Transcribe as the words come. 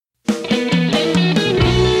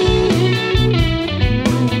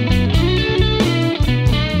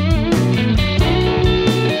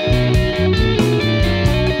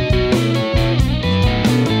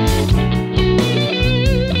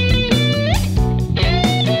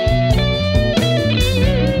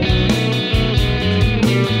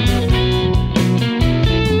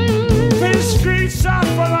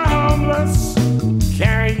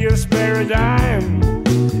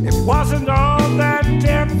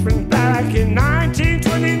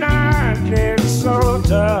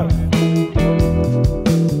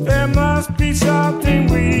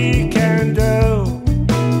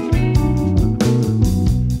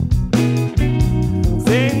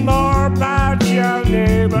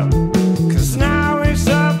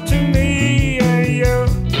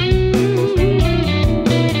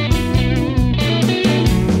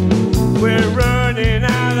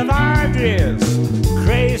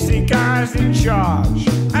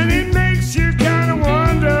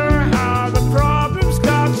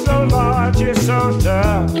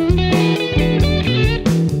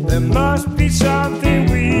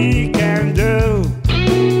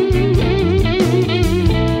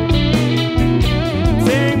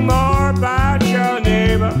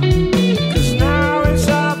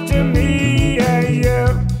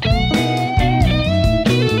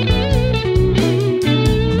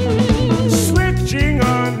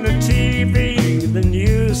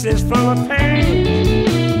face is full of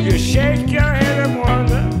pain. You shake your head and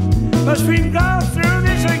wonder, must we go through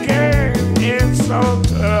this again? It's so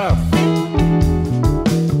tough.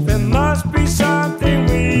 There must be something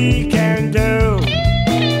we can do.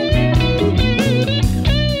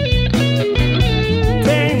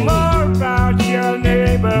 Think more about your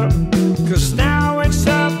neighbor, 'cause now it's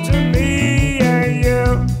up to me and you.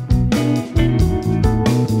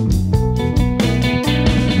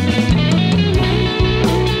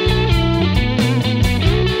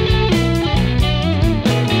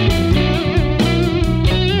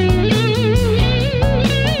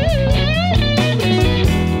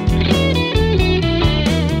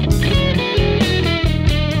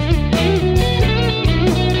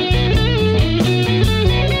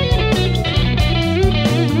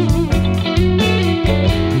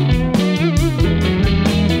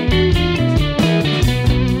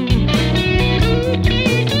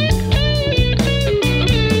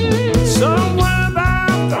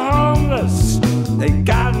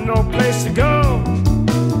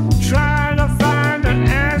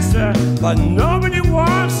 But nobody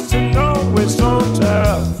wants to know we're so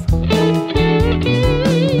tough.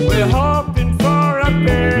 We're hoping for a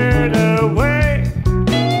better way.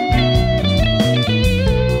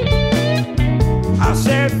 I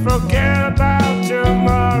said forget about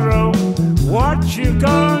tomorrow. What you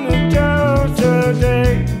gonna do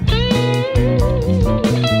today?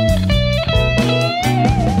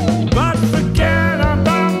 But forget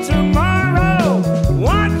about tomorrow.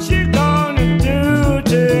 What you gonna do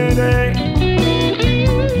today?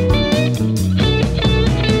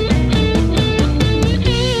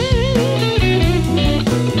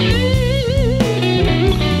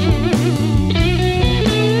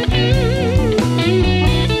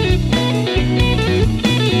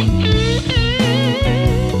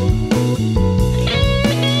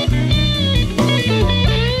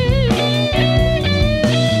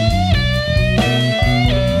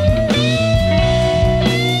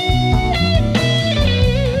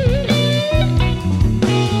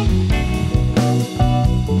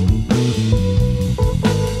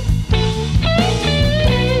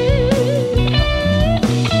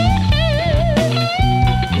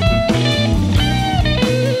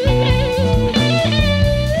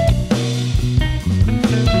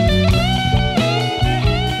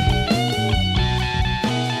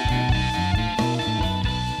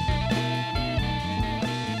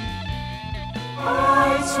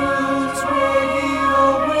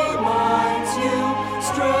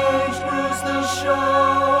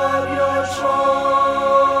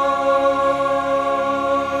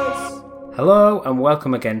 Hello and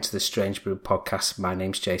welcome again to the Strange Brew podcast. My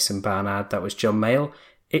name's Jason Barnard. That was John Mayall.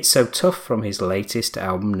 It's So Tough from his latest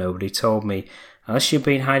album, Nobody Told Me. Unless you've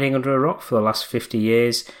been hiding under a rock for the last 50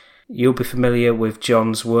 years, you'll be familiar with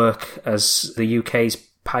John's work as the UK's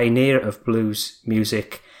pioneer of blues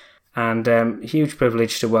music. And huge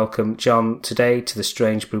privilege to welcome John today to the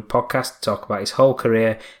Strange Brew podcast to talk about his whole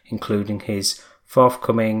career, including his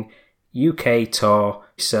forthcoming UK tour.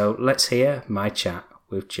 So let's hear my chat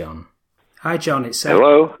with John. Hi, John. It's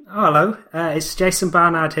hello. Oh, hello. It's Jason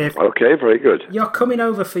Barnard here. Okay, very good. You're coming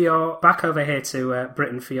over back over here to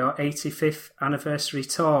Britain for your 85th anniversary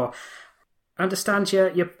tour. I understand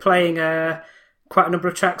you're playing quite a number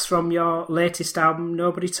of tracks from your latest album,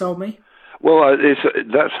 Nobody Told Me. Well,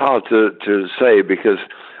 that's hard to say because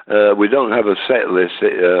we don't have a set list.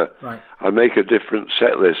 Right. I make a different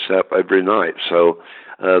set list up every night, so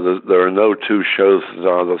there are no two shows that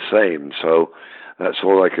are the same. So that's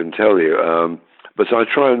all I can tell you. But I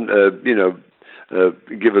try and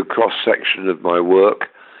give a cross section of my work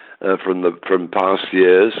from past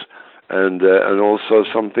years, and also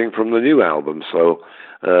something from the new album. So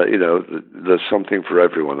there's something for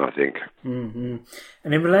everyone, I think. Mm-hmm.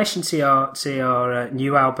 And in relation to your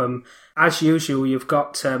new album, as usual, you've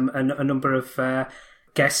got a number of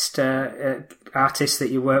guest artists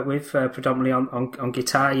that you work with, predominantly on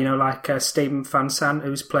guitar. Like Stephen Van Sant,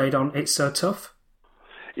 who's played on It's So Tough.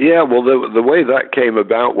 Yeah, well, the way that came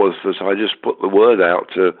about was that I just put the word out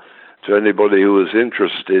to anybody who was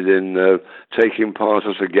interested in taking part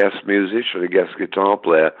as a guest musician, a guest guitar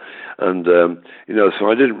player. And, so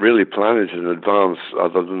I didn't really plan it in advance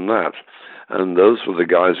other than that. And those were the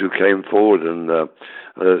guys who came forward, and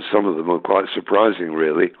some of them were quite surprising,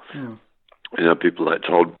 really. Yeah. People like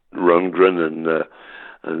Todd Rundgren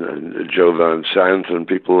and Joe Van Sant and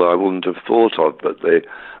people I wouldn't have thought of, but they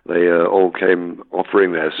all came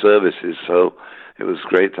offering their services, so it was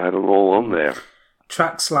great to have them all on there.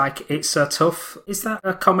 Tracks like It's So Tough, is that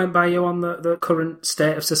a comment by you on the current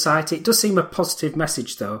state of society? It does seem a positive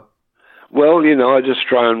message, though. Well, I just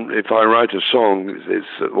try and, if I write a song,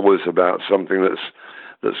 it's always about something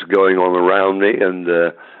that's going on around me, and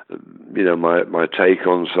my take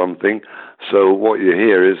on something. So what you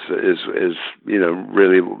hear is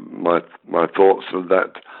really my thoughts of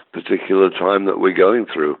that particular time that we're going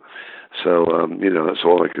through. So that's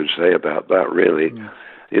all I could say about that, really.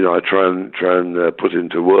 I try and put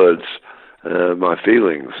into words my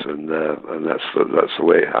feelings, and that's the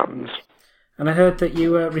way it happens. And I heard that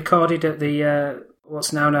you recorded at the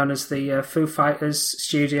what's now known as the Foo Fighters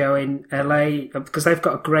studio in LA, because they've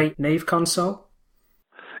got a great Neve console.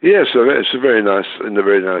 Yeah, so it's a very nice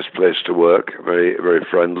place to work, very very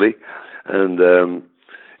friendly, and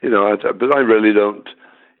but I really don't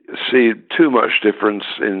see too much difference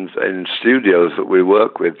in studios that we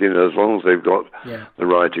work with. As long as they've got the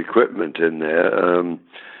right equipment in there.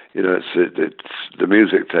 It's the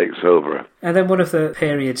music takes over. And then one of the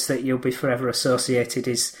periods that you'll be forever associated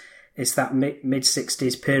is that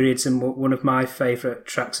mid-60s periods, and one of my favourite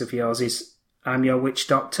tracks of yours is I'm Your Witch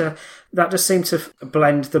Doctor. That just seemed to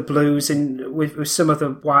blend the blues in with some of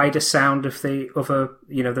the wider sound of the other,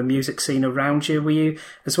 the music scene around you. Were you,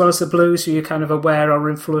 as well as the blues, were you kind of aware or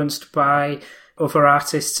influenced by other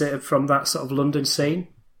artists from that sort of London scene?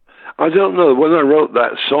 I don't know. When I wrote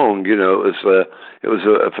that song, it was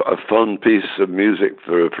a fun piece of music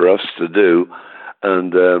for us to do,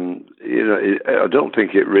 and I don't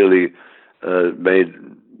think it really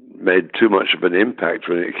made too much of an impact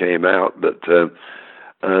when it came out. But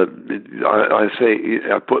I say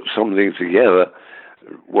I put something together,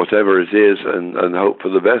 whatever it is, and hope for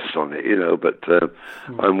the best on it. But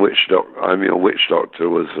I'm Your Witch Doctor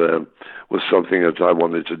was something that I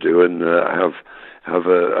wanted to do, and have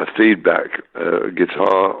a feedback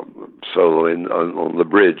guitar solo on the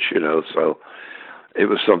bridge, so it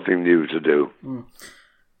was something new to do. I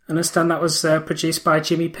understand that was produced by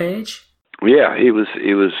Jimmy Page? Yeah, he was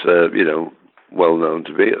well known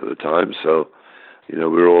to be at the time, so we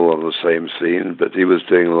were all on the same scene, but he was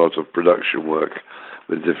doing a lot of production work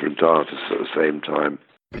with different artists at the same time.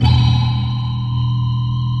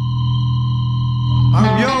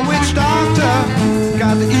 I'm your witch doctor,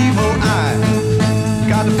 got the evil eye.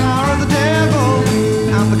 Got the power of the devil,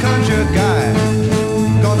 I'm the conjured guy.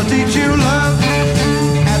 Gonna teach you love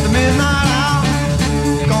at the midnight hour.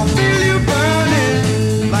 Gonna feel you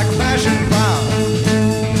burning like a passion flower.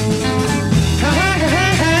 Hey,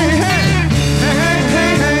 hey, hey, hey, hey,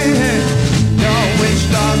 hey, hey, hey. Your witch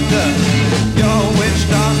doctor,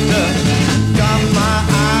 got my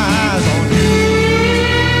eyes on you.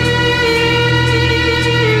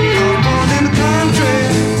 I'm born in the country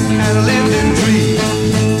and I lived in trees.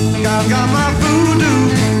 I've got my voodoo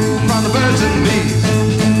from the birds and bees.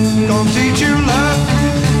 Gonna teach you love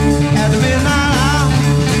at the midnight hour.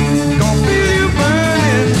 Gonna feel you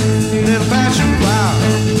burning, little passion flower.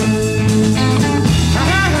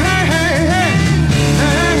 Hey, hey, hey, hey,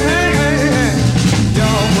 hey, hey, hey, hey.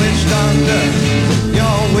 Your witch doctor,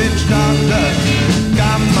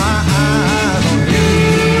 got my eyes on you.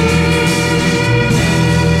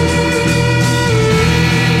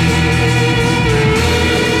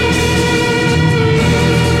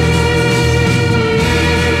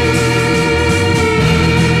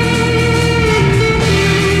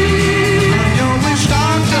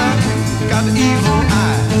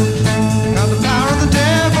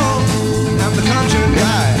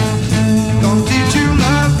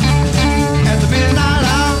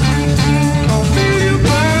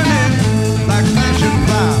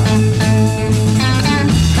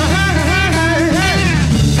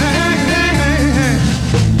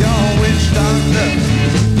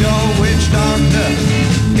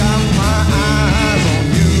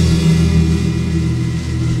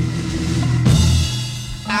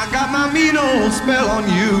 Spell on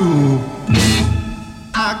you.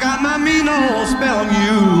 I got my mean old spell on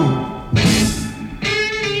you.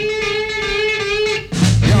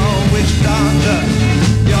 Your witch doctor,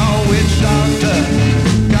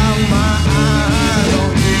 got my eyes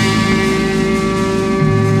on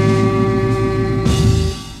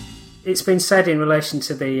you. It's been said in relation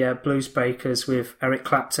to the Blues Breakers with Eric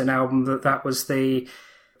Clapton album that was the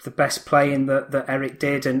best playing that Eric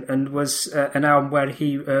did, and was an album where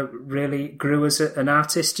he really grew as an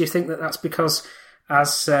artist. Do you think that that's because,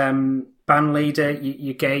 as band leader,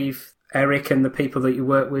 you gave Eric and the people that you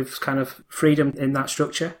work with kind of freedom in that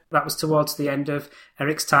structure? That was towards the end of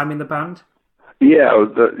Eric's time in the band? Yeah,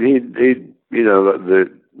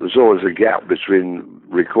 there's always a gap between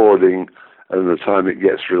recording and the time it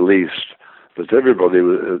gets released. But everybody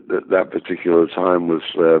at that particular time was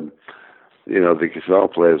the guitar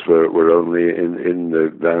players were only in the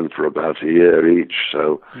band for about a year each.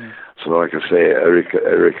 So like I say,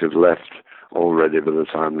 Eric had left already by the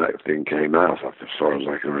time that thing came out, as far as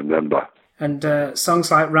I can remember. And songs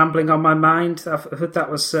like Rambling on My Mind, I've heard that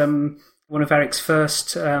was one of Eric's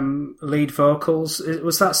first lead vocals.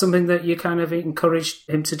 Was that something that you kind of encouraged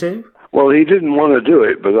him to do? Well, he didn't want to do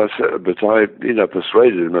it, but I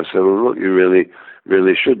persuaded him. I said, well, look, you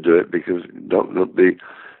really should do it, because don't be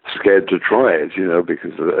scared to try it,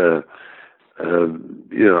 because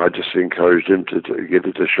I just encouraged him to give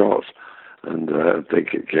it a shot, and I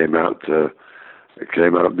think it came out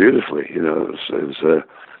beautifully. It was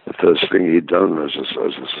the first thing he'd done as a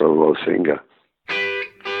solo singer.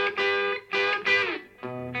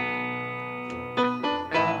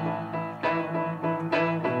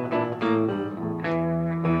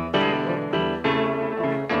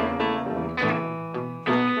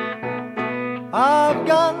 I've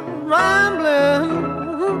gone rambling.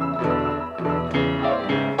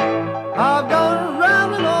 I've gone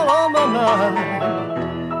rambling all on my mind.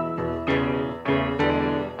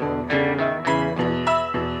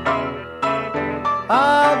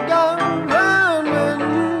 I've gone rambling.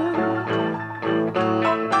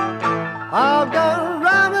 I've gone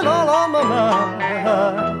rambling all on my mind.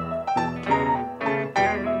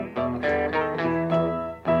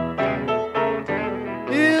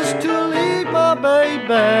 Is to leave my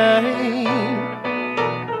baby,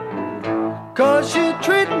 'cause she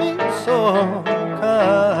treat me so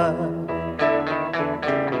kind.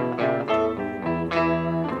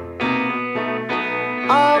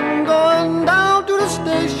 I'm going down to the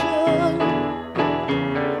station,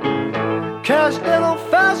 catch that old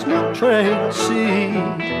fast milk train, see.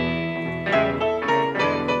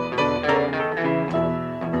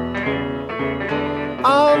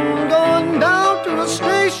 I'm going down to the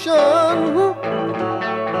station,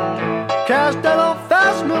 catch that old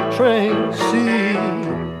fast milk train, see.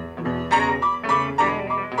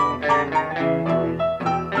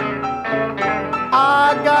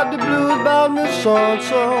 I got the blues about me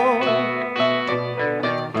so-and-so,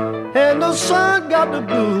 and the sun got the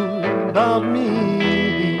blues about me.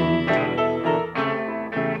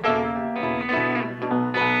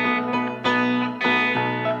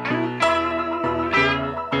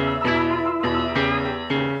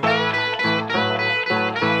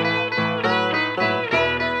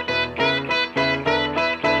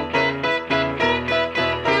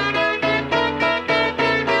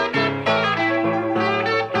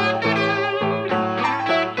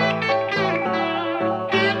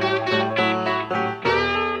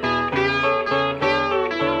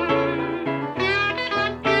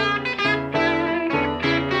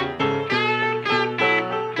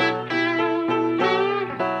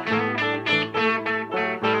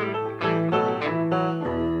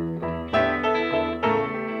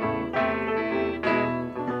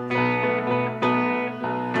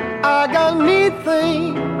 I got neat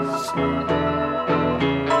things,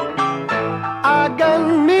 I got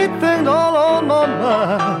neat things all on my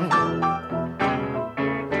mind.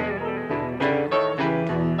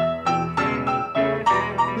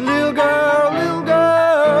 Little girl,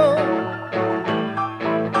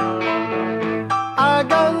 I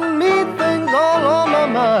got neat things all on my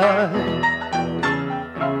mind.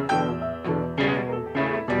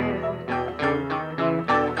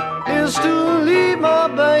 Is to leave my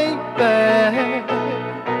baby,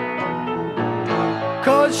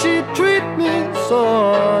 'cause she treat me so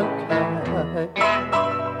unkind.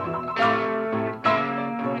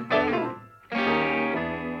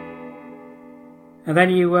 And then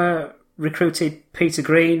you recruited Peter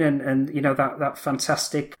Green and that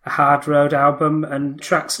fantastic Hard Road album, and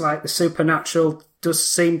tracks like The Supernatural does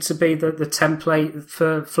seem to be the template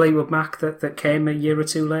for Fleetwood Mac that came a year or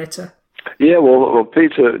two later. Yeah, well,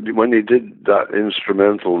 Peter, when he did that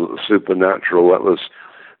instrumental, Supernatural,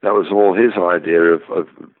 that was all his idea of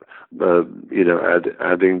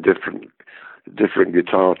adding different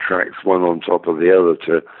guitar tracks, one on top of the other,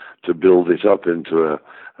 to build it up into a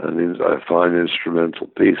fine instrumental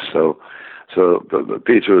piece. But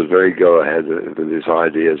Peter was very go-ahead with his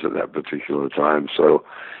ideas at that particular time. So,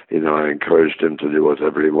 I encouraged him to do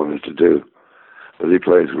whatever he wanted to do. But he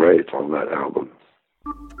plays great on that album.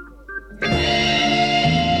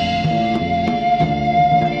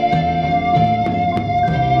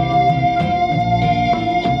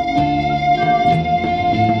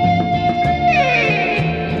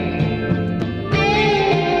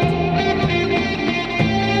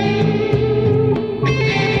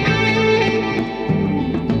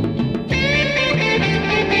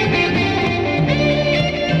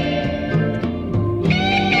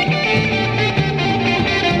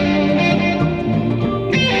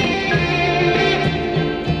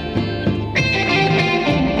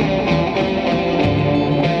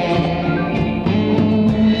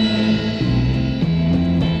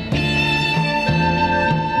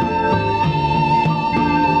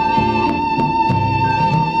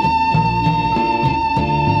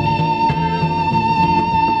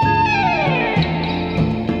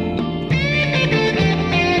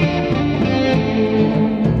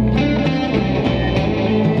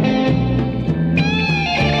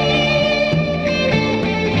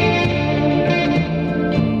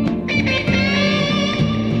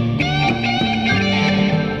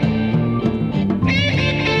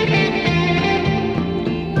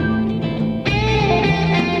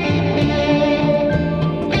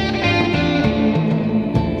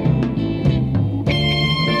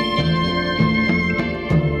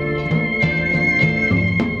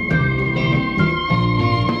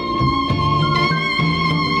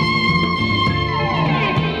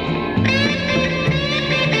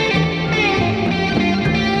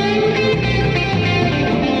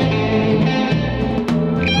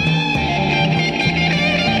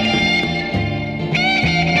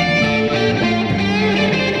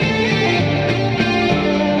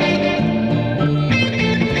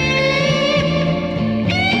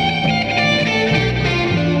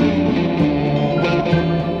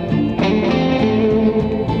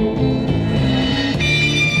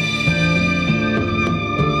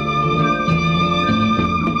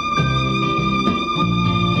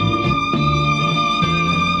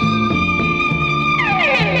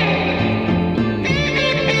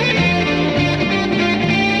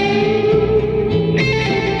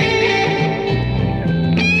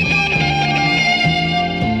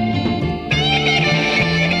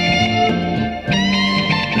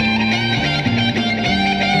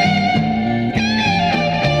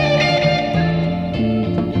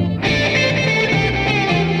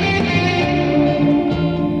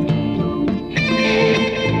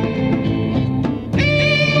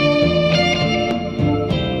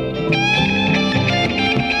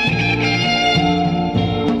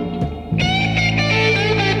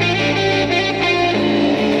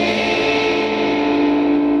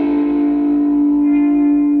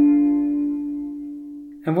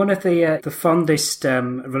 of the fondest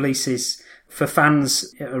releases for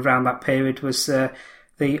fans around that period was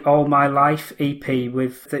the All My Life EP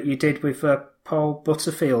that you did with Paul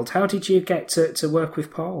Butterfield. How did you get to work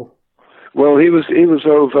with Paul? Well, he was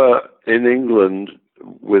over in England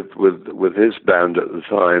with his band at the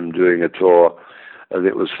time doing a tour, and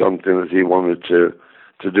it was something that he wanted to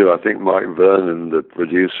do. I think Mike Vernon, the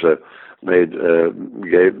producer,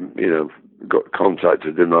 got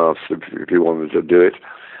contacted him, asked if he wanted to do it,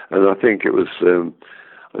 and I think it was an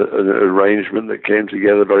arrangement that came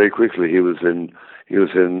together very quickly. He was in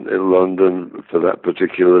London for that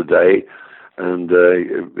particular day, and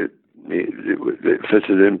it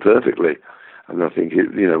fitted in perfectly, and I think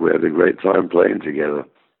we had a great time playing together.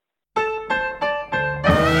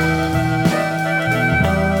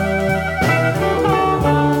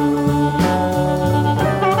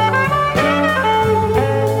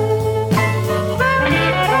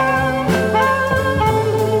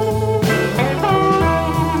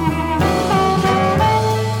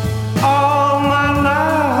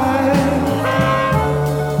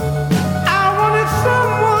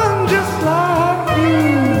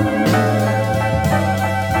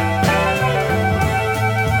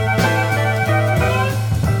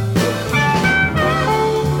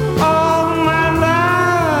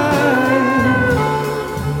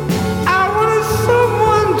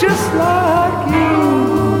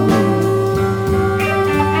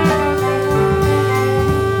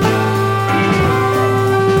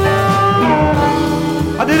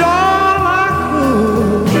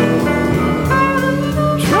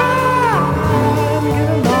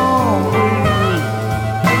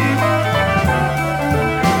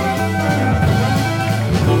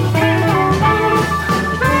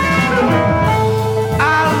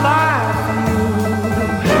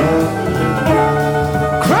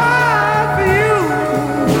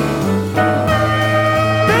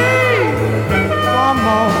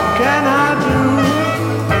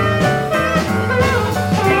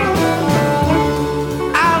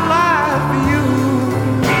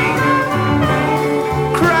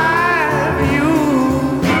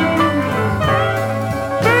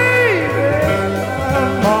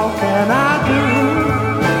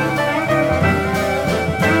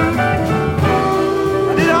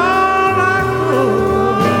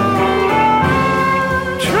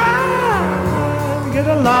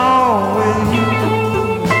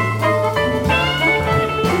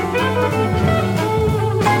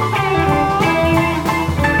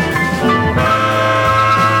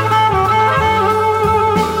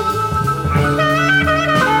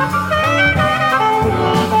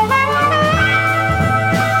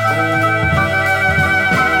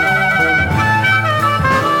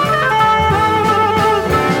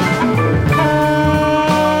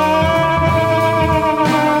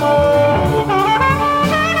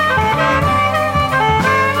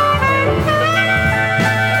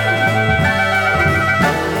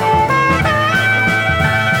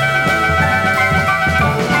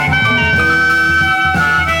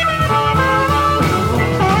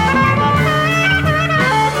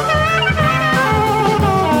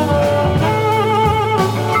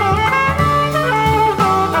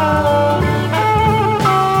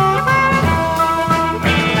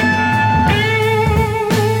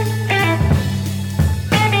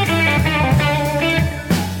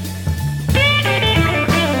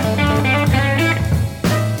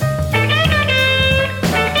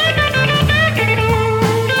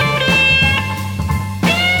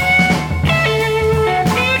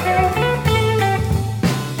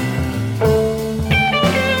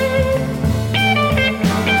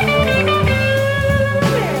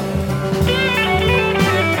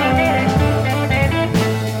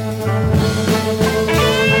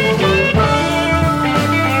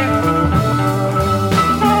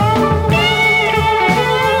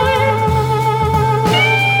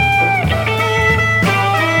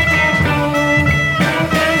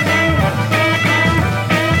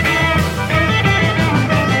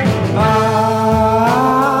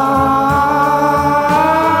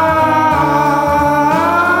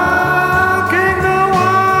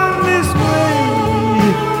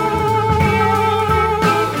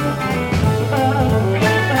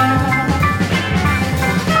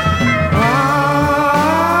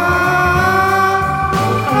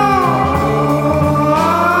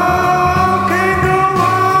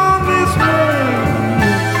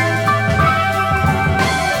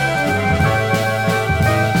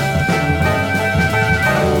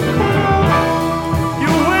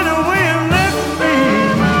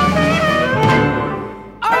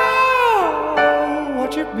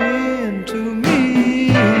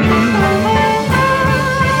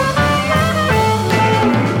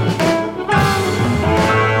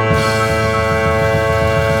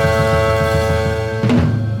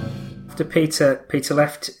 after Peter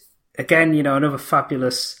left, again, another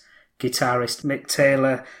fabulous guitarist, Mick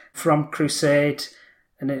Taylor from Crusade,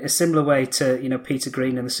 and in a similar way to Peter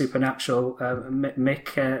Green and the Supernatural,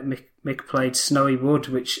 Mick played Snowy Wood,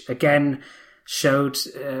 which again showed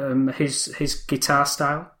his guitar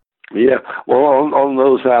style. Yeah, well, on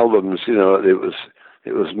those albums,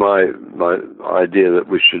 it was my idea that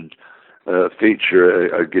we should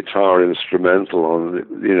feature a guitar instrumental on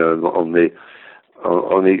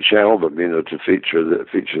each album, to feature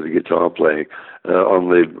the guitar playing. On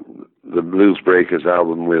the Blues Breakers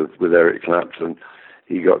album with Eric Clapton,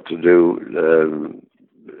 he got to do,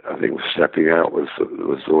 I think Stepping Out was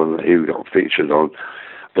the one that he got featured on.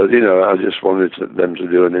 But, I just wanted them to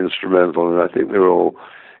do an instrumental, and I think they were all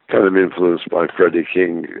kind of influenced by Freddie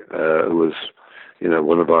King, who was,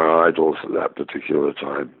 one of our idols at that particular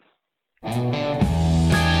time.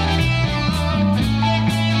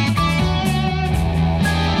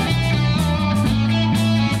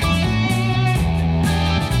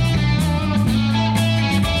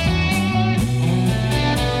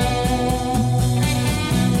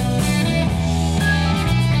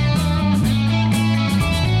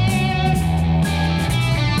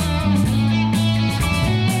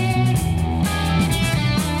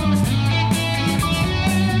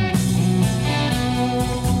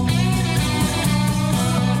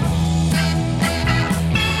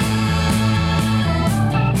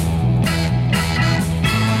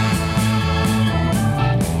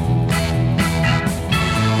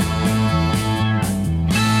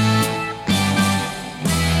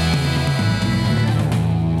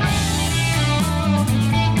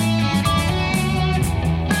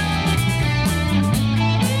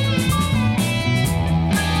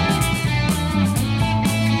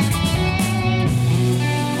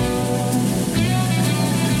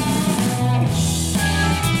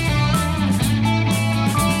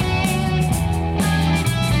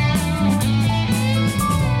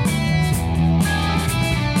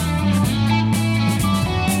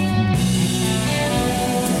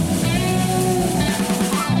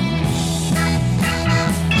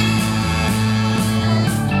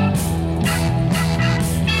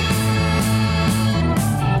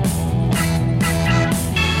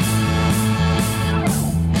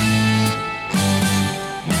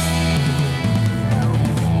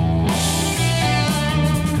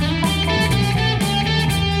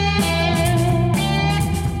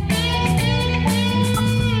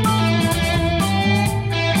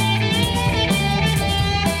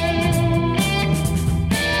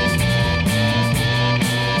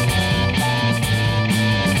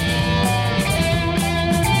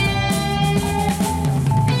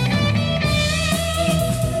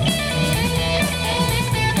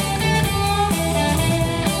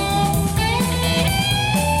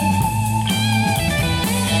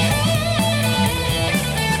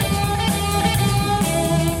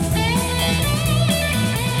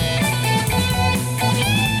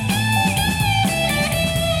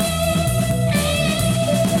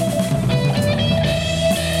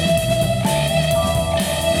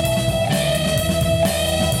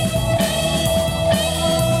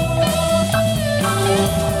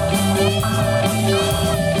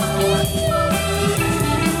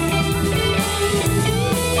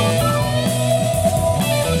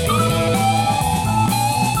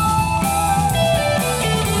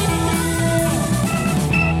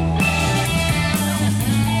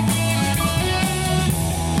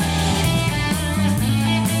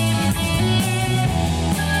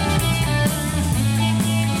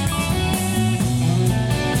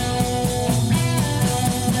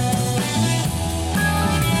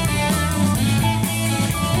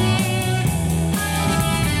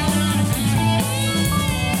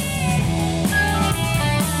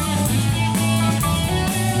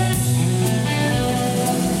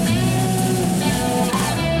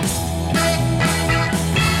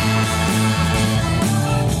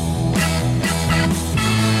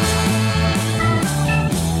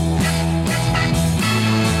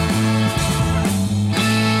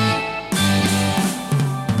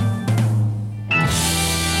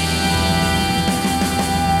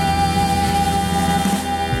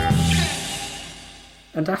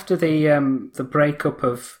 And after the breakup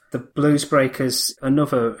of the Blues Breakers,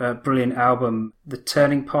 another brilliant album, The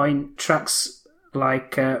Turning Point, tracks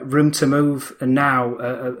like Room to Move and Now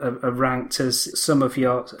are ranked as some of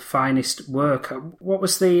your finest work. What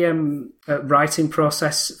was the writing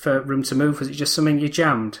process for Room to Move? Was it just something you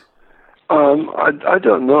jammed? I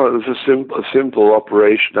don't know. It was a simple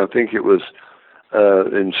operation. I think it was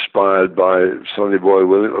inspired by Sonny Boy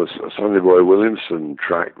Williamson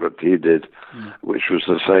track that he did, which was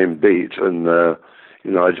the same beat. And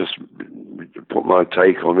I just put my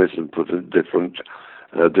take on it and put a different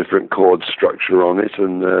chord structure on it,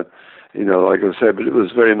 and like I said, but it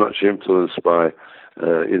was very much influenced by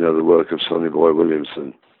the work of Sonny Boy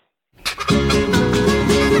Williamson.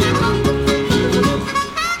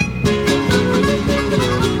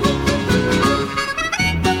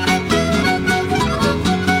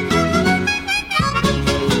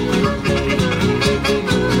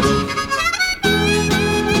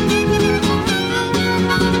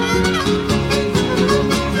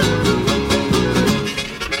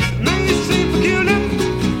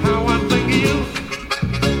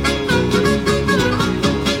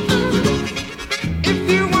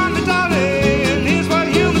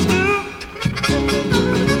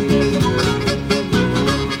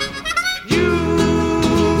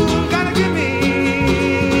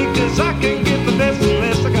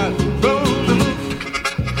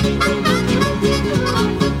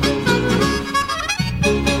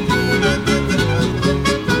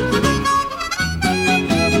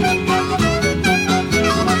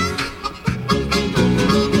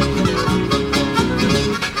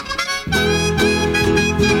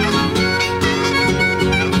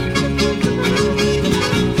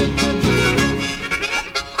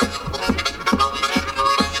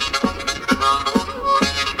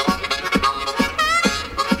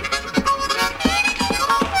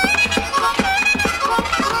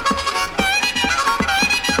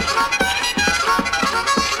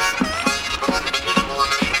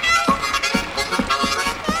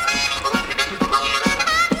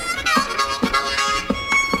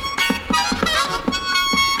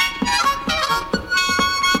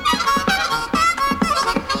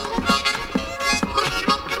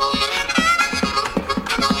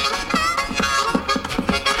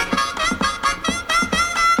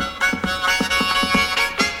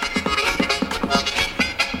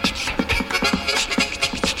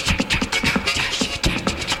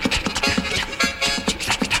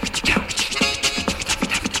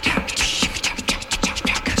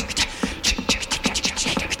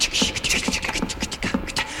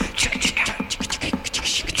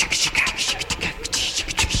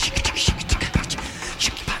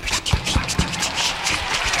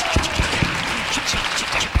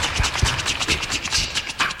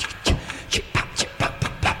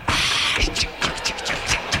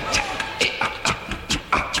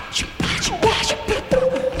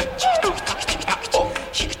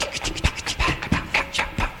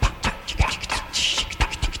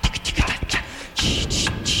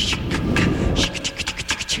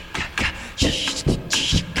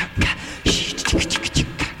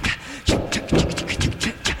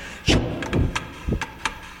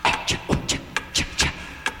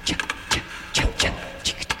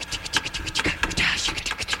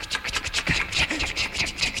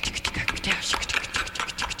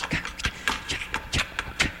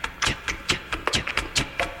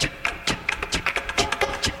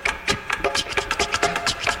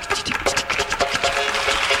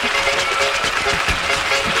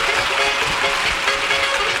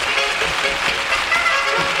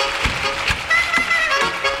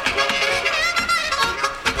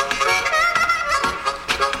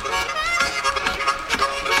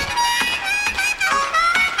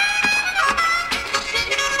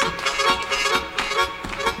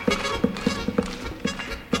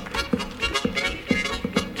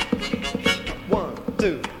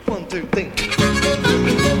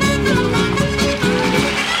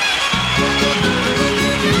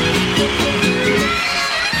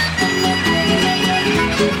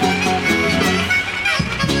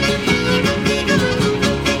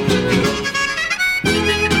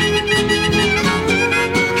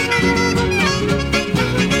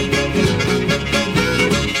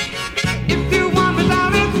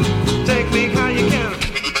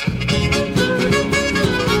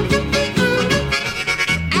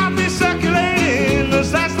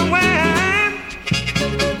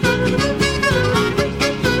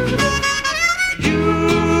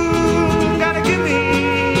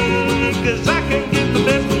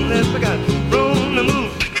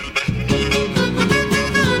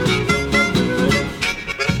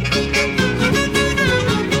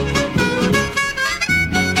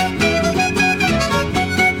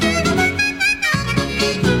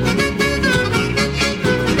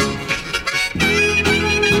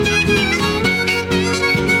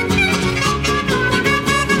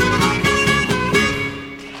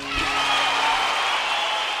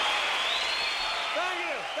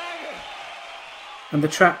 And the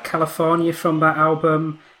track California from that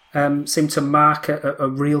album seemed to mark a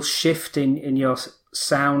real shift in your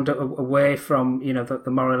sound away from, the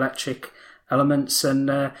more electric elements. And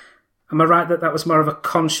Am I right that was more of a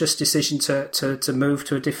conscious decision to move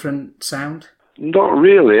to a different sound? Not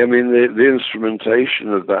really. I mean, the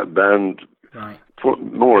instrumentation of that band Right.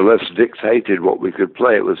 more or less dictated what we could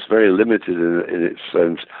play. It was very limited in its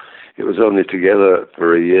sense. It was only together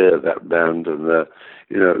for a year, that band, and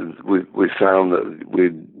we found that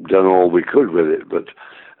we'd done all we could with it. But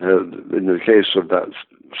in the case of that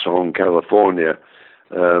song, California,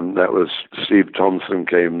 that was Steve Thompson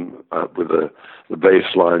came up with the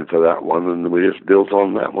bass line for that one, and we just built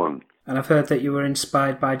on that one. And I've heard that you were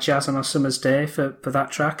inspired by Jazz on a Summer's Day for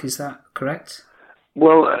that track. Is that correct?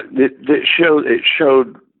 Well, it showed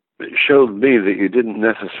me that you didn't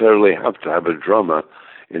necessarily have to have a drummer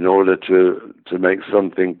in order to make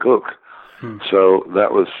something cook. So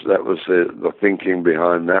that was the thinking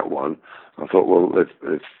behind that one. I thought, well, if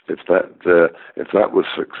that was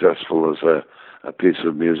successful as a piece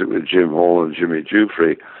of music with Jim Hall and Jimmy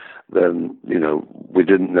Jufrey, then we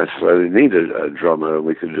didn't necessarily need a drummer.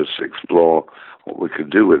 We could just explore what we could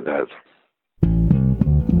do with that.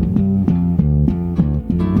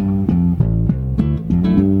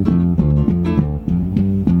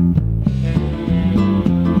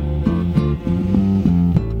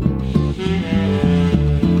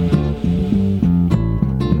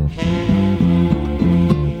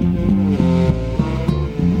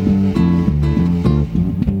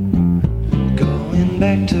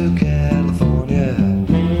 Back to California,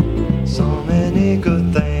 so many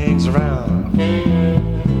good things around.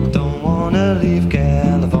 Don't wanna leave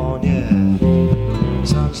California,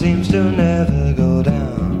 sun seems to never go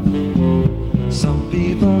down. Some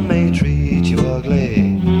people may treat you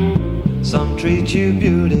ugly, some treat you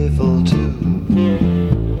beautiful too.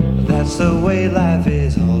 That's the way life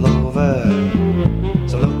is all over,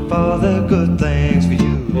 so look for the good things for you.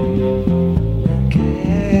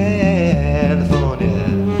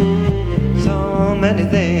 Many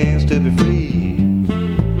things to be free.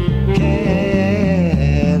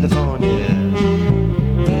 California,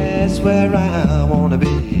 that's where I wanna be.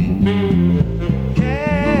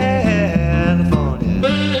 California,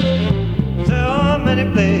 so many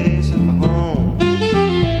places for home.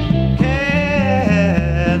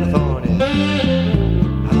 California,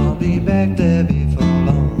 I'll be back there before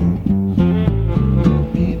long.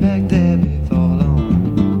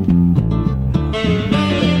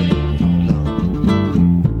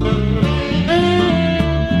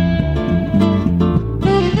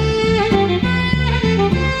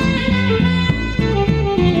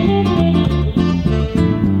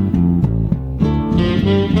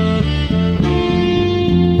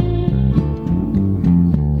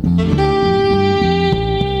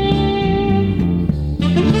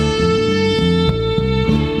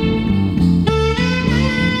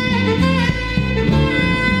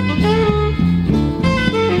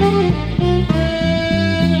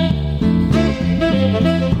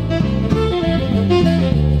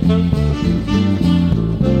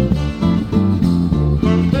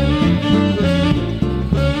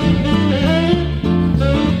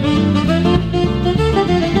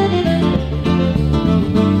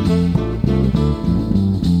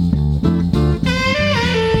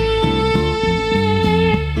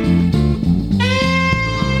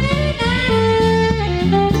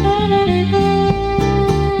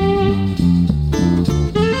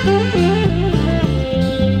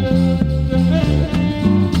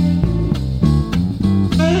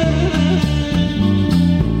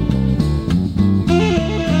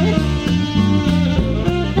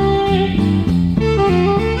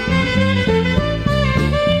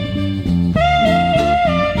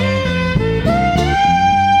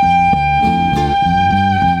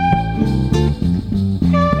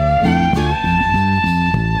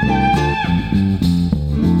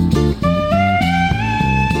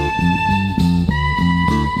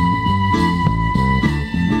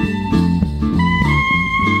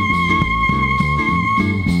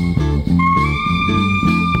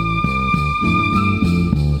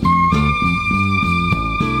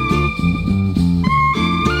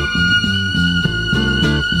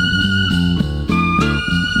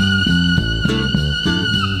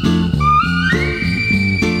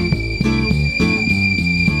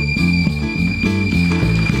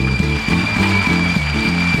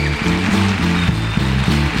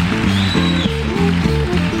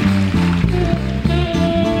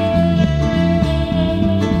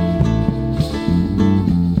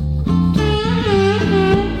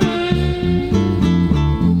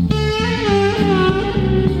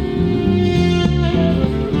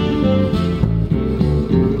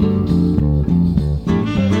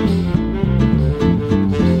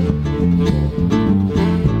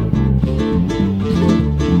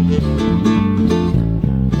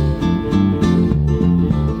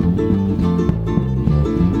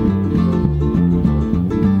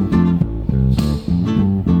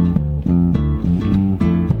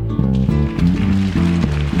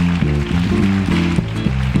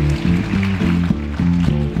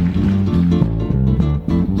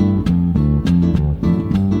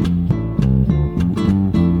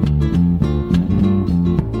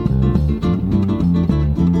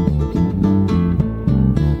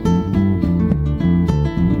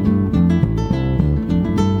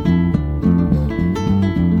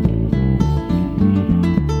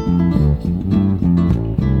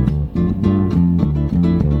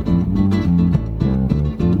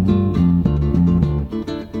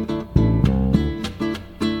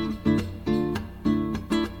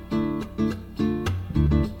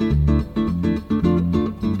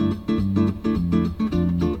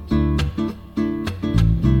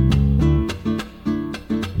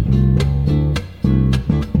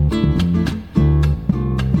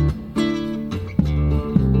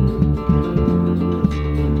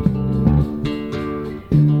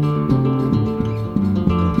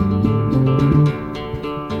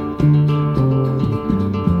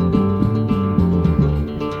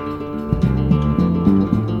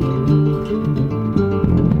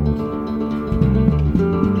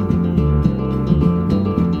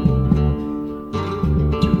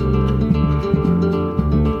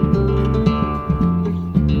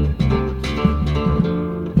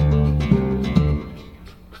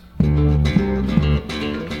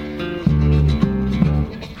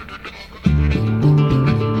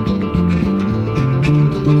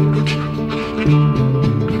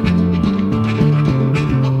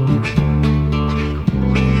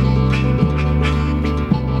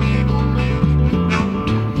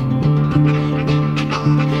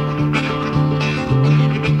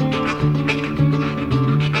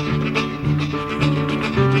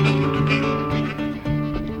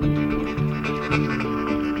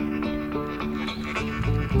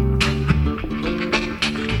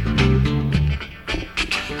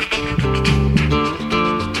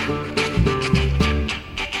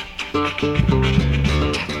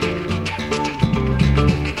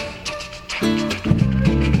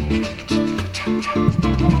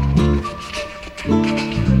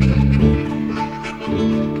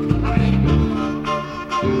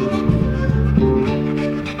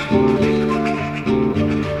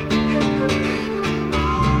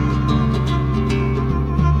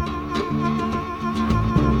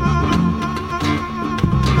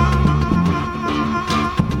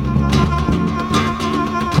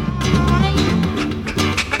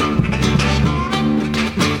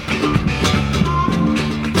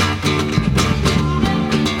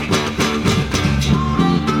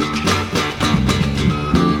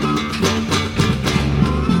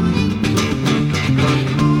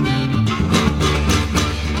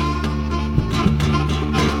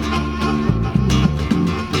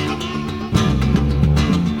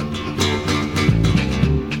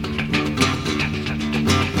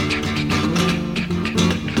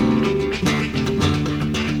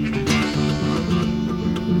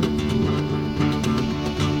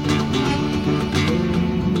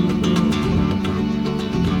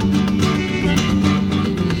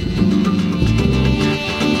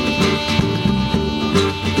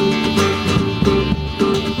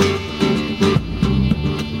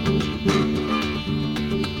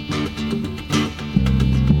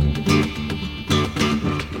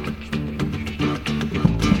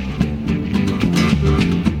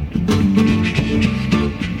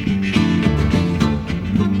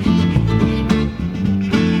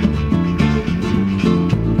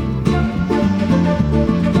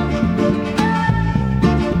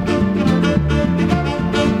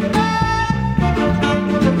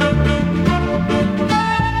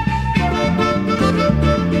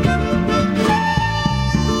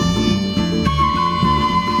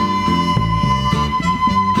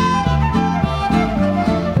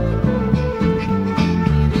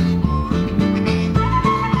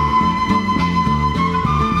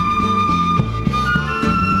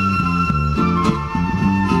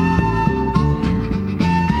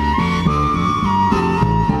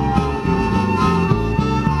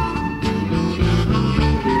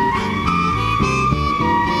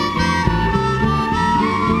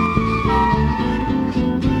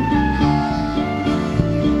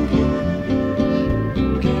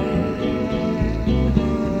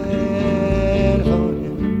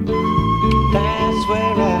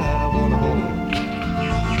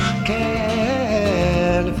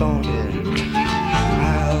 telephone.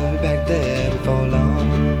 I'll be back there before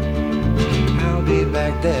long. I'll be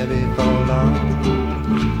back there before long.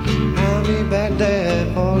 I'll be back there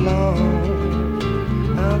before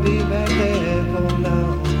long. I'll be back there before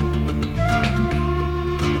long.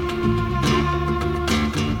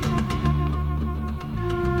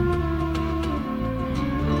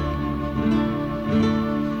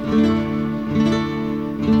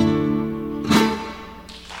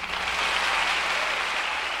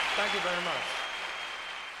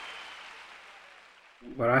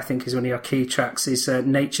 What I think is one of your key tracks is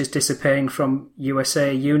Nature's Disappearing from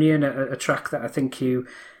USA Union, a track that I think you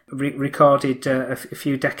recorded a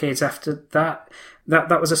few decades after that.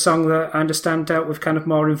 That was a song that I understand dealt with kind of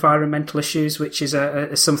more environmental issues, which is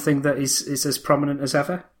something that is as prominent as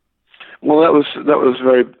ever. Well, that was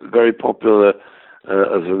very, very popular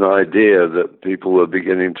as an idea that people were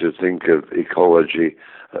beginning to think of ecology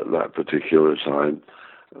at that particular time,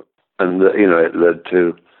 and it led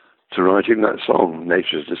to writing that song,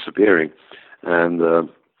 Nature's Disappearing. And,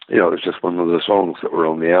 it was just one of the songs that were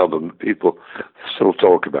on the album. People still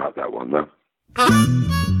talk about that one, though.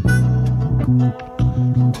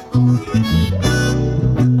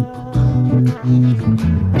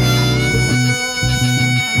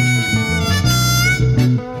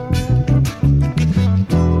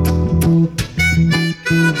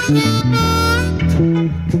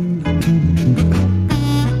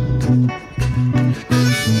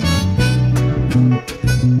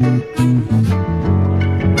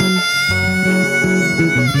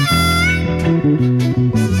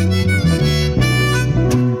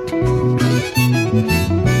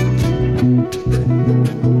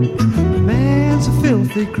 Man's a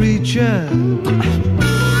filthy creature,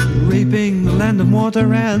 raping the land and water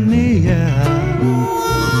around me.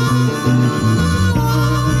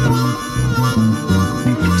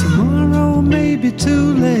 Tomorrow may be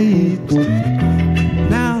too late.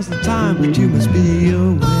 Now's the time that you must be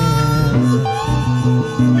aware.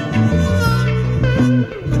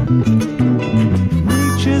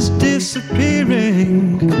 Nature's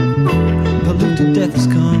disappearing. Polluted death is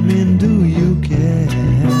coming. Do you care?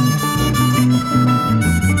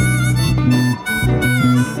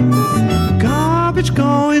 Garbage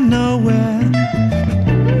going nowhere.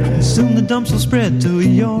 Soon the dumps will spread to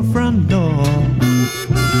your front door.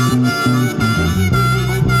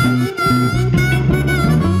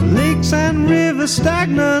 Lakes and rivers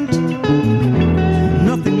stagnant.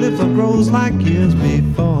 Nothing lives or grows like years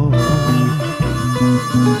before.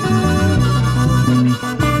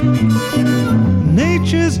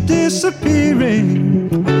 Nature's disappearing.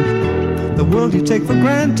 The world you take for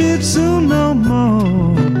granted soon no more.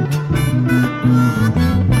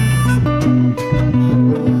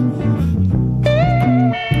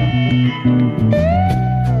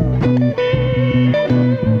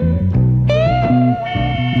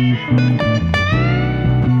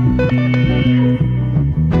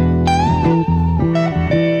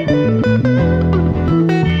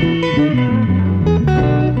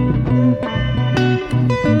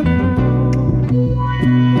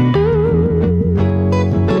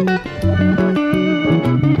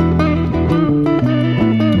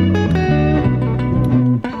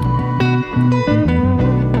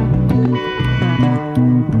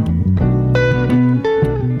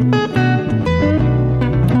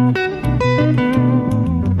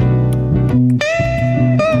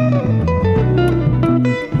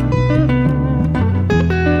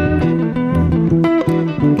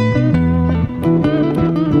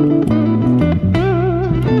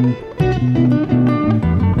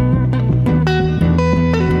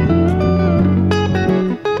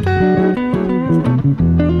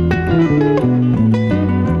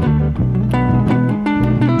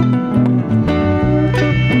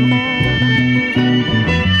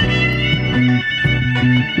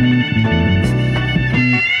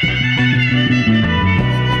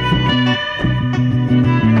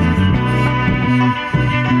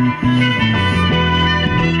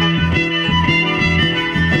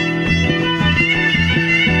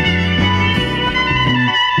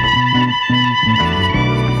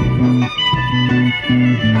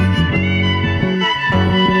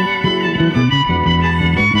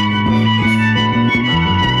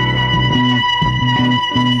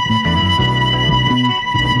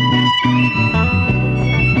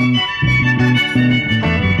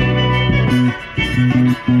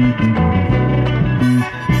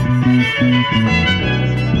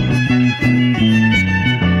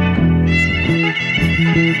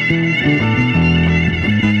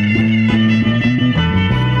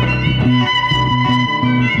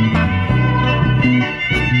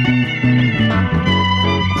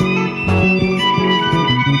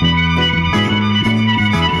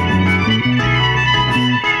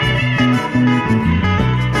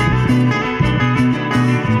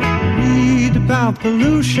 about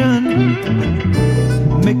pollution,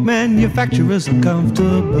 make manufacturers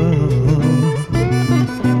uncomfortable.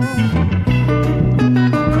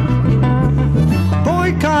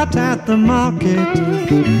 Boycott at the market,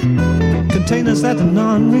 containers that are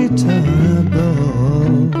non-returnable.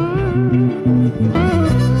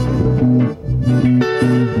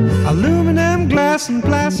 Aluminum, glass and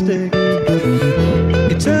plastic,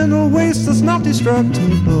 eternal waste that's not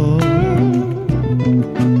destructible.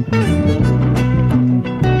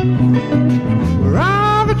 We're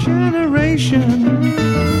of a generation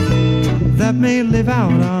that may live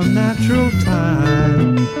out our natural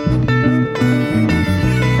time.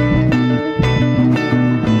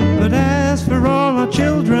 But as for all our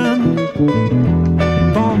children,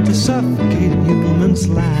 born to suffocate a human's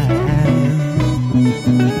life,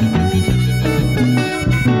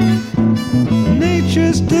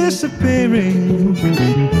 nature's disappearing,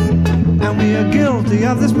 and we are guilty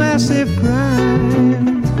of this massive crime.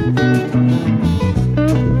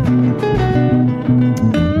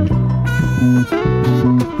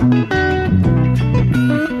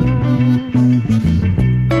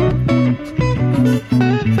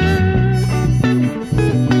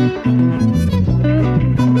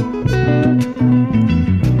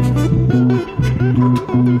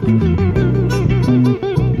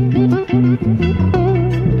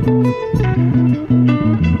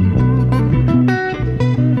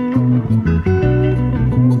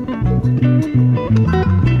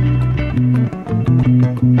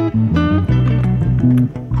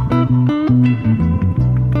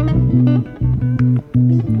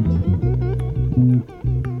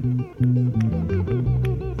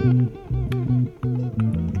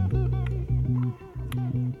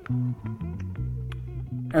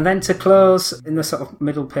 And then to close, in the sort of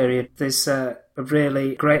middle period, there's a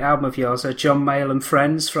really great album of yours, John Mayall and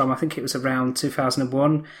Friends, from I think it was around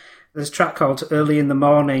 2001. There's a track called Early in the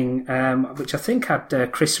Morning, which I think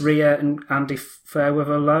had Chris Rea and Andy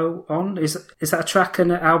Fairweather-Low on. Is that a track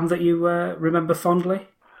and an album that you remember fondly?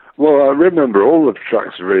 Well, I remember all the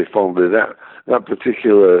tracks very fondly. That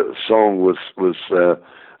particular song was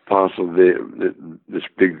part of this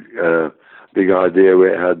big idea we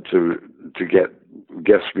had to get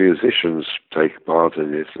guest musicians take part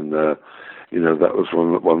in it, and that was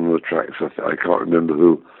one of the tracks. I can't remember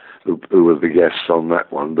who were the guests on that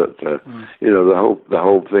one, but the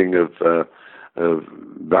whole thing of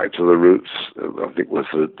Back to the Roots, I think was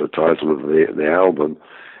the title of the album.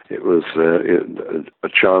 It was a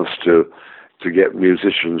chance to get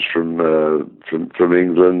musicians from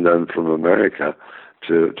England and from America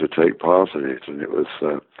to take part in it, and it was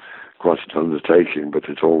quite an undertaking, but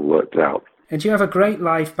it all worked out. And you have a great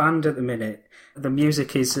live band at the minute. The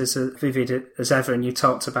music is as vivid as ever, and you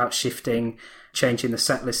talked about changing the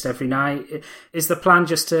set list every night. Is the plan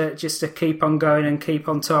just to keep on going and keep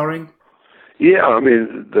on touring? Yeah, I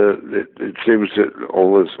mean, it seems it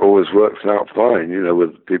always works out fine,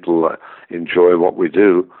 with people that enjoy what we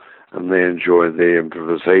do, and they enjoy the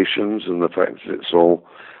improvisations and the fact that it's all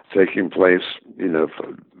taking place,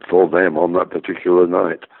 for them on that particular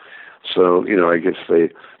night. So, I guess they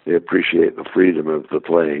appreciate the freedom of the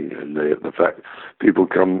playing, and the fact people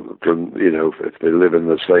come from, if they live in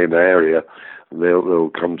the same area, they'll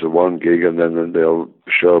come to one gig and then they'll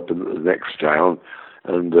show up in the next town,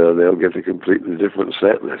 and they'll get a completely different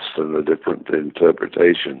set list and a different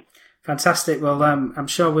interpretation. Fantastic. Well, I'm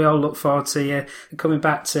sure we all look forward to you coming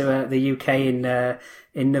back to the UK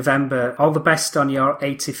in November. All the best on your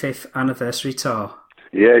 85th anniversary tour.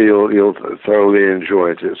 Yeah, you'll thoroughly enjoy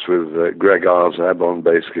it. It's with Greg Arzab on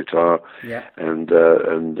bass guitar, yeah, and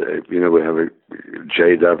we have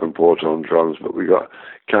Jay Davenport on drums, but we got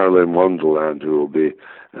Carolyn Wonderland who will be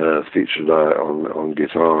featured on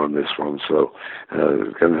guitar on this one. So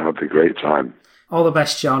we're going to have a great time. All the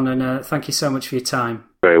best, John, and thank you so much for your time.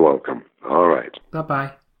 Very welcome. All right.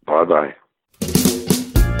 Bye-bye. Bye-bye.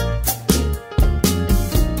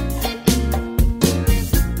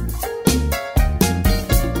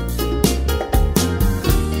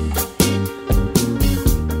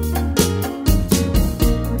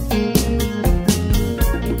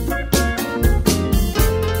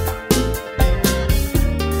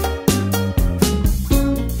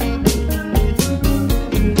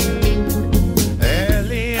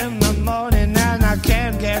 Early in the morning and I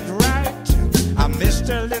can't get right. I missed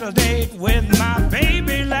a little date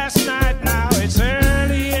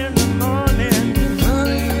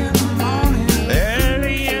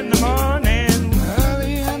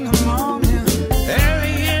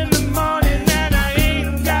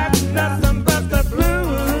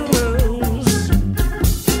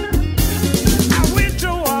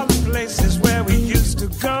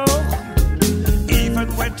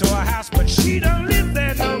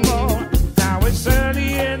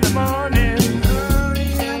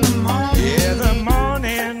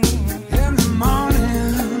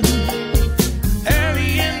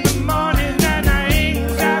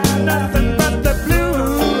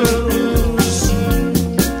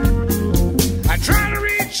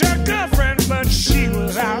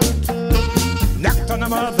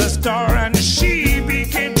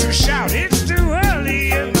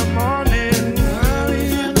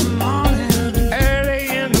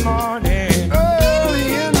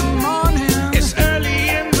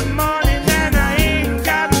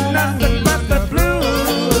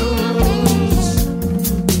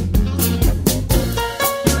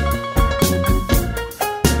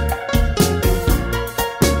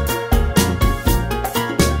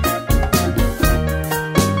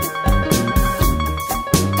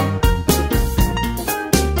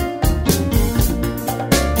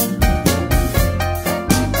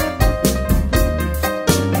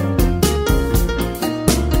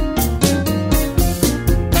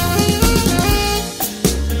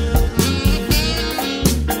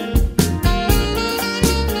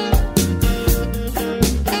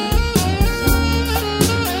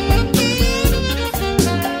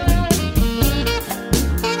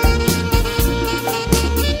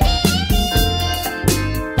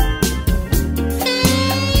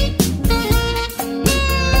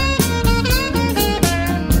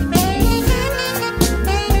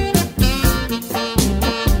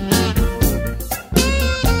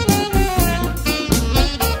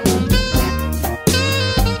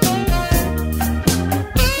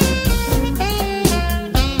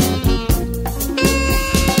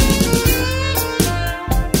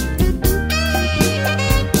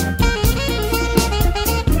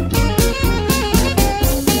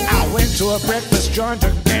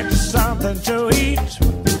going to get something to eat.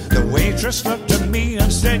 The waitress looked at me and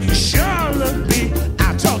said, you sure look beat.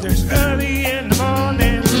 I told her it's early in the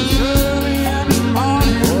morning. It's early in the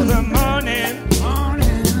morning. Oh, the morning.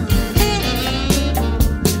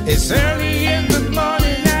 It's early in the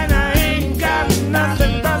morning and I ain't got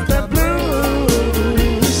nothing but the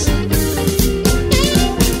blues.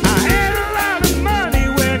 I had a lot of money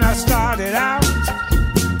when I started out.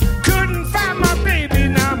 Couldn't find my baby,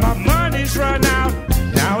 now my money's run out.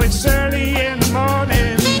 Now it's early in the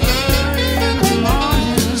morning.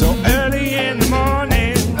 So early in the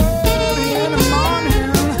morning.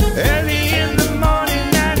 Early in the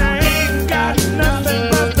morning and I ain't got nothing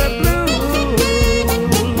but the blues.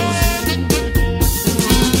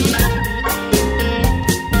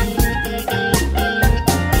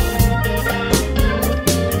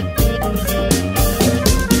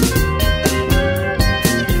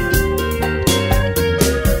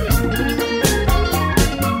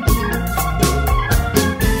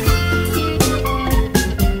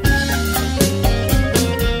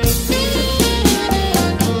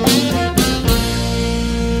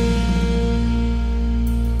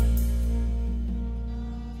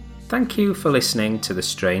 Thank you for listening to the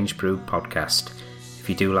Strange Brew podcast. If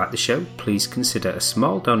you do like the show, please consider a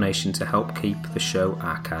small donation to help keep the show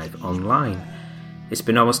archive online. It's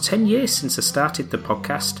been almost 10 years since I started the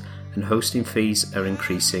podcast, and hosting fees are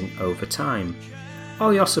increasing over time.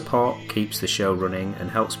 All your support keeps the show running and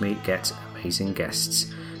helps me get amazing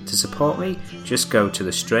guests. To support me, just go to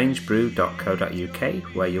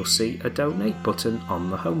thestrangebrew.co.uk where you'll see a donate button on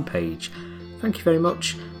the homepage. Thank you very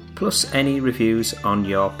much. Plus, any reviews on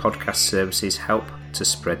your podcast services help to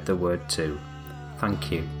spread the word too.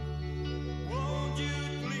 Thank you.